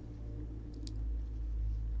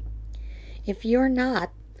 If you are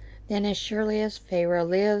not, then as surely as Pharaoh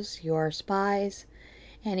lives, you are spies.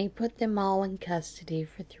 And he put them all in custody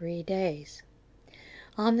for 3 days.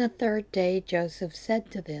 On the 3rd day Joseph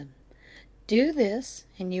said to them, do this,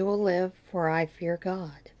 and you will live, for I fear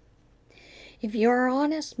God. If you are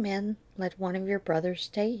honest men, let one of your brothers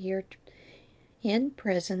stay here in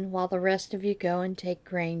prison while the rest of you go and take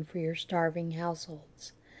grain for your starving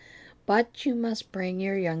households. But you must bring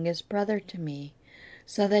your youngest brother to me,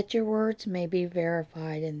 so that your words may be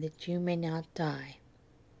verified and that you may not die.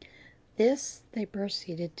 This they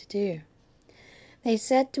proceeded to do. They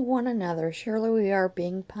said to one another, surely we are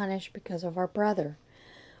being punished because of our brother.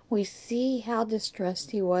 We see how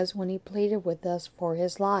distressed he was when he pleaded with us for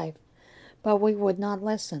his life, but we would not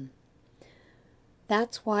listen.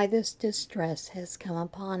 That's why this distress has come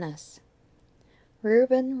upon us.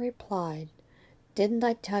 Reuben replied, didn't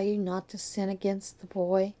I tell you not to sin against the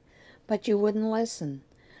boy? But you wouldn't listen.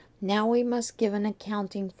 Now we must give an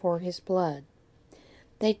accounting for his blood.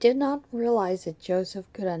 They did not realize that Joseph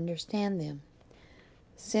could understand them,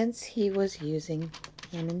 since he was using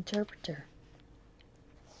an interpreter.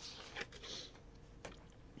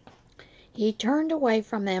 He turned away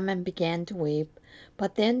from them and began to weep,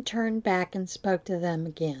 but then turned back and spoke to them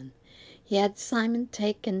again. He had Simon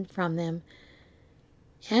taken from them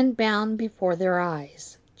and bound before their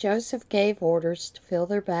eyes. Joseph gave orders to fill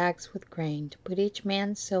their bags with grain, to put each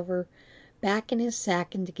man's silver back in his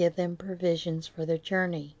sack, and to give them provisions for their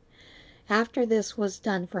journey. After this was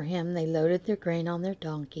done for him, they loaded their grain on their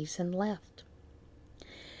donkeys and left.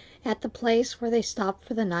 At the place where they stopped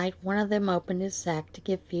for the night, one of them opened his sack to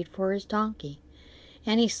give feed for his donkey,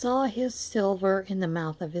 and he saw his silver in the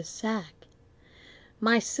mouth of his sack.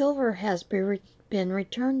 My silver has been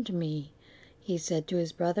returned to me, he said to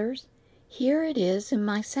his brothers. Here it is in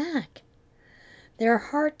my sack. Their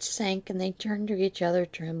hearts sank, and they turned to each other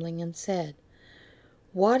trembling and said,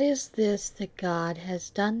 what is this that God has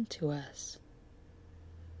done to us?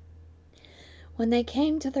 When they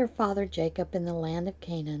came to their father Jacob in the land of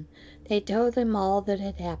Canaan, they told him all that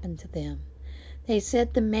had happened to them. They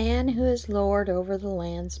said, the man who is lord over the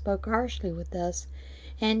land spoke harshly with us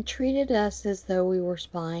and treated us as though we were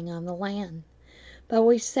spying on the land. But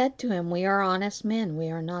we said to him, we are honest men, we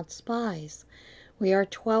are not spies. We are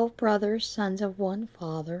 12 brothers, sons of one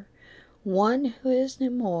father, one who is no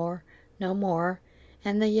more,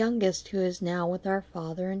 and the youngest who is now with our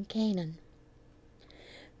father in Canaan.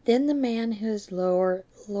 Then the man who is lord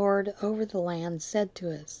over the land said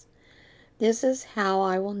to us, this is how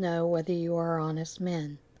I will know whether you are honest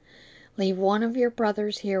men. Leave one of your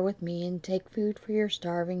brothers here with me and take food for your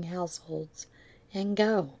starving households, and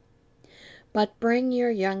go. But bring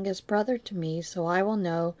your youngest brother to me, so I will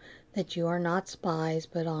know that you are not spies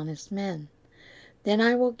but honest men. Then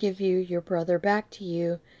I will give your brother back to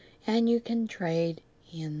you, and you can trade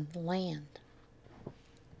in the land.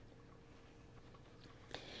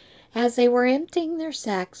 As they were emptying their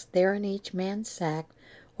sacks, there in each man's sack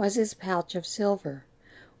was his pouch of silver.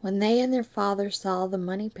 When they and their father saw the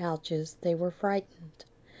money pouches, they were frightened.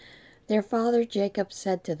 Their father Jacob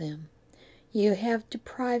said to them, you have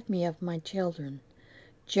deprived me of my children.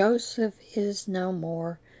 Joseph is no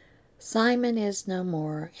more, Simon is no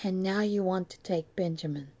more, and now you want to take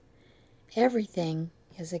Benjamin. Everything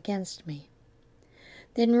is against me.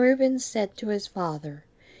 Then Reuben said to his father,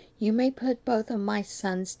 you may put both of my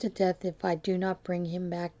sons to death if I do not bring him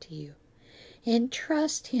back to you.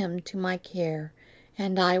 Entrust him to my care,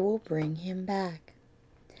 and I will bring him back.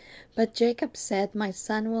 But Jacob said, my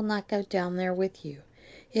son will not go down there with you.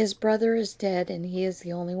 His brother is dead, and he is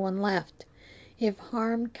the only one left. If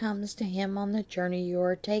harm comes to him on the journey you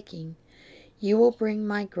are taking, you will bring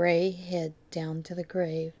my gray head down to the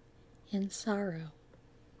grave in sorrow.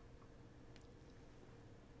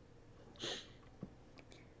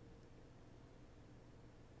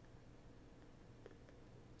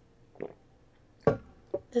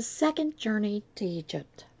 The second journey to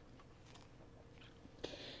Egypt.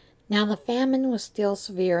 Now the famine was still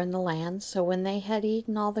severe in the land, so when they had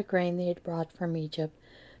eaten all the grain they had brought from Egypt,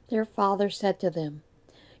 their father said to them,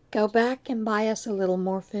 "Go back and buy us a little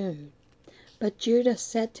more food." But Judah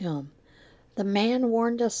said to him, "The man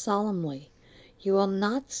warned us solemnly, 'You will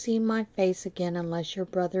not see my face again unless your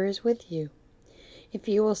brother is with you.' If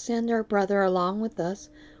you will send our brother along with us,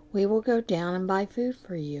 we will go down and buy food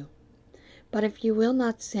for you. But if you will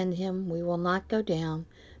not send him, we will not go down,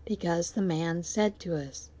 because the man said to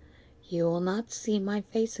us, 'You will not see my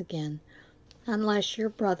face again unless your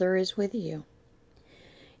brother is with you.'"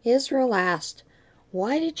 Israel asked,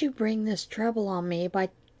 "Why did you bring this trouble on me by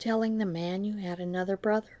telling the man you had another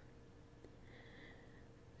brother?"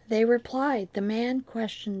 They replied, "The man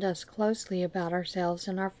questioned us closely about ourselves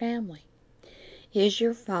and our family. 'Is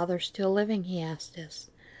your father still living?' he asked us.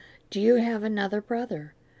 'Do you have another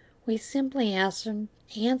brother?' We simply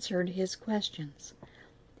answered his questions.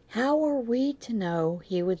 How were we to know?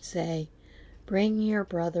 He would say, 'Bring your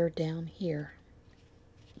brother down here.'"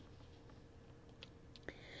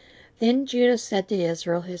 Then Judah said to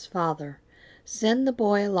Israel his father, "Send the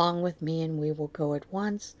boy along with me, and we will go at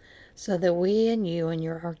once, so that we and you and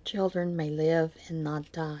our children may live and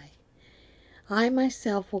not die. I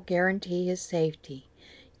myself will guarantee his safety.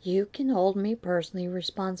 You can hold me personally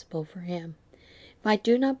responsible for him. If I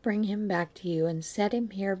do not bring him back to you and set him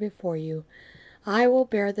here before you, I will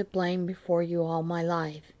bear the blame before you all my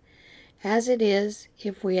life. As it is,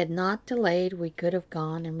 if we had not delayed, we could have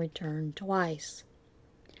gone and returned twice."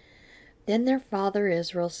 Then their father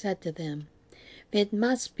Israel said to them, "If it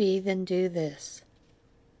must be, then do this.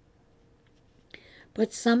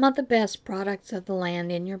 Put some of the best products of the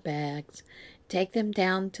land in your bags. Take them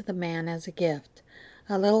down to the man as a gift.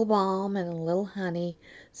 A little balm and a little honey,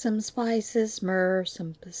 some spices, myrrh,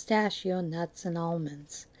 some pistachio nuts and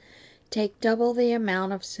almonds. Take double the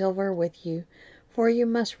amount of silver with you, for you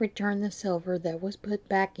must return the silver that was put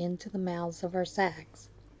back into the mouths of our sacks.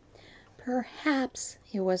 Perhaps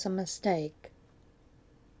it was a mistake.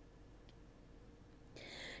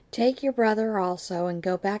 Take your brother also, and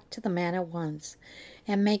go back to the man at once,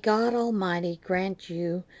 and may God Almighty grant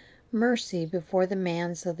you mercy before the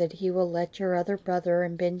man, so that he will let your other brother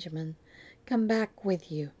and Benjamin come back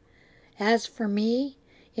with you. As for me,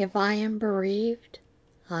 if I am bereaved,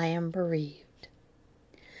 I am bereaved."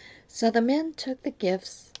 So the men took the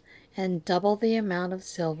gifts and double the amount of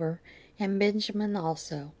silver, and Benjamin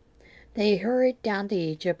also. They hurried down to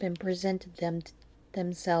Egypt and presented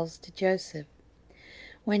themselves to Joseph.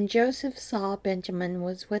 When Joseph saw Benjamin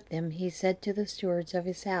was with them, he said to the stewards of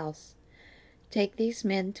his house, "Take these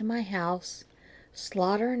men to my house,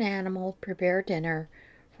 slaughter an animal, prepare dinner,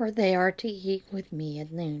 for they are to eat with me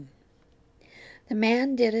at noon." The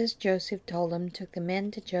man did as Joseph told him, took the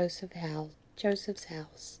men to Joseph's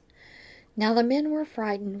house. Now the men were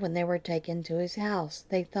frightened when they were taken to his house.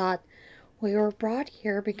 They thought, "We were brought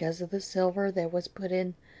here because of the silver that was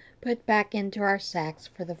put back into our sacks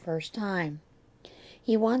for the first time.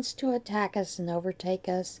 He wants to attack us and overtake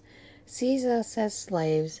us, seize us as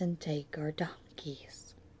slaves, and take our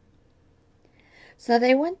donkeys." So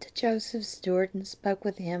they went to Joseph's steward and spoke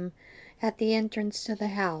with him at the entrance to the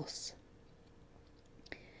house.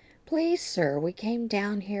 "Please, sir, we came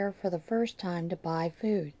down here for the first time to buy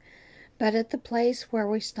food, but at the place where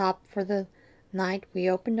we stopped for the night we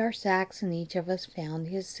opened our sacks, and each of us found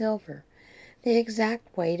his silver, the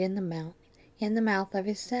exact weight in the mouth of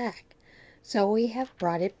his sack. So we have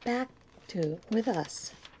brought it back with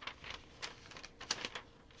us."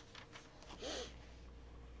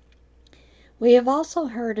 "We have also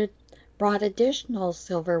brought additional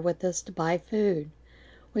silver with us to buy food.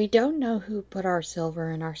 We don't know who put our silver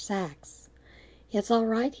in our sacks." "It's all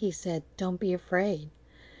right," he said. "Don't be afraid.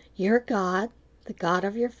 Your God, the God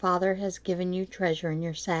of your father, has given you treasure in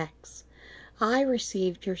your sacks. I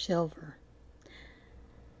received your silver."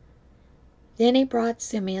 Then he brought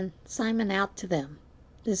Simon out to them.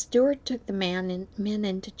 The steward took the men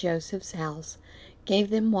into Joseph's house, gave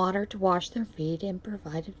them water to wash their feet, and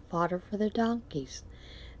provided fodder for their donkeys.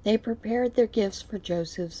 They prepared their gifts for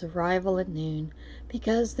Joseph's arrival at noon,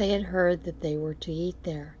 because they had heard that they were to eat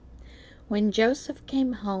there. When Joseph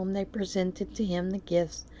came home, they presented to him the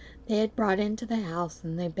gifts they had brought into the house,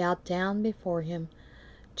 and they bowed down before him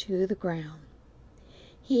to the ground.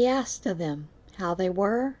 He asked of them how they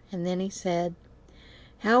were, and then he said,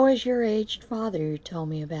 "How is your aged father you told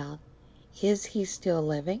me about? Is he still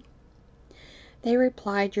living?" They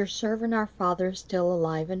replied, "Your servant our father is still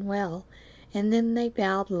alive and well," and then they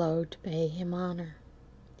bowed low to pay him honor.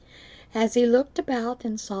 As he looked about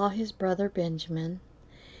and saw his brother Benjamin,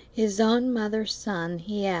 his own mother's son,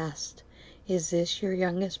 he asked, "Is this your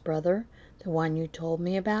youngest brother, The one you told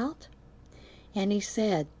me about?" And he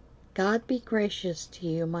said, "God be gracious to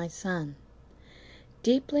you, my son."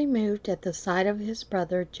 Deeply moved at the sight of his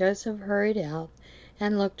brother, Joseph hurried out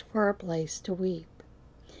and looked for a place to weep.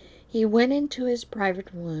 He went into his private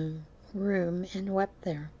room and wept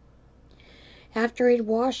there. After he had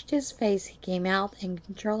washed his face, he came out and,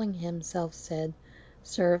 controlling himself, said,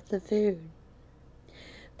 "Serve the food."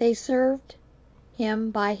 They served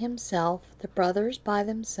him by himself, the brothers by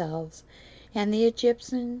themselves, and the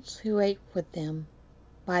Egyptians who ate with them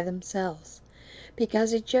by themselves,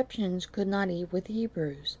 because Egyptians could not eat with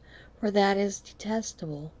Hebrews, for that is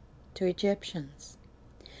detestable to Egyptians.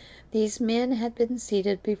 These men had been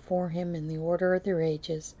seated before him in the order of their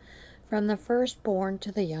ages, from the firstborn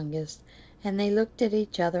to the youngest, and they looked at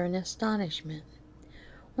each other in astonishment.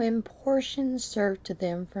 When portions served to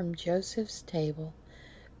them from Joseph's table,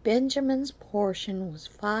 Benjamin's portion was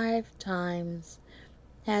 5 times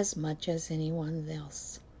as much as anyone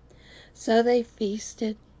else. So they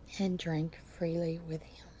feasted and drank freely with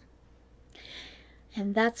him.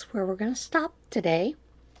 And that's where we're going to stop today.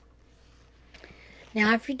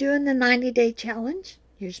 Now, if you're doing the 90-day challenge,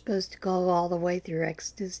 you're supposed to go all the way through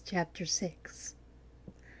Exodus chapter 6.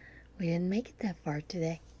 We didn't make it that far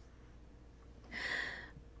today,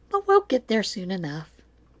 but we'll get there soon enough.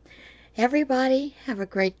 Everybody, have a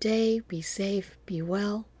great day. Be safe, be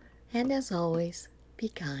well, and as always, be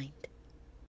kind.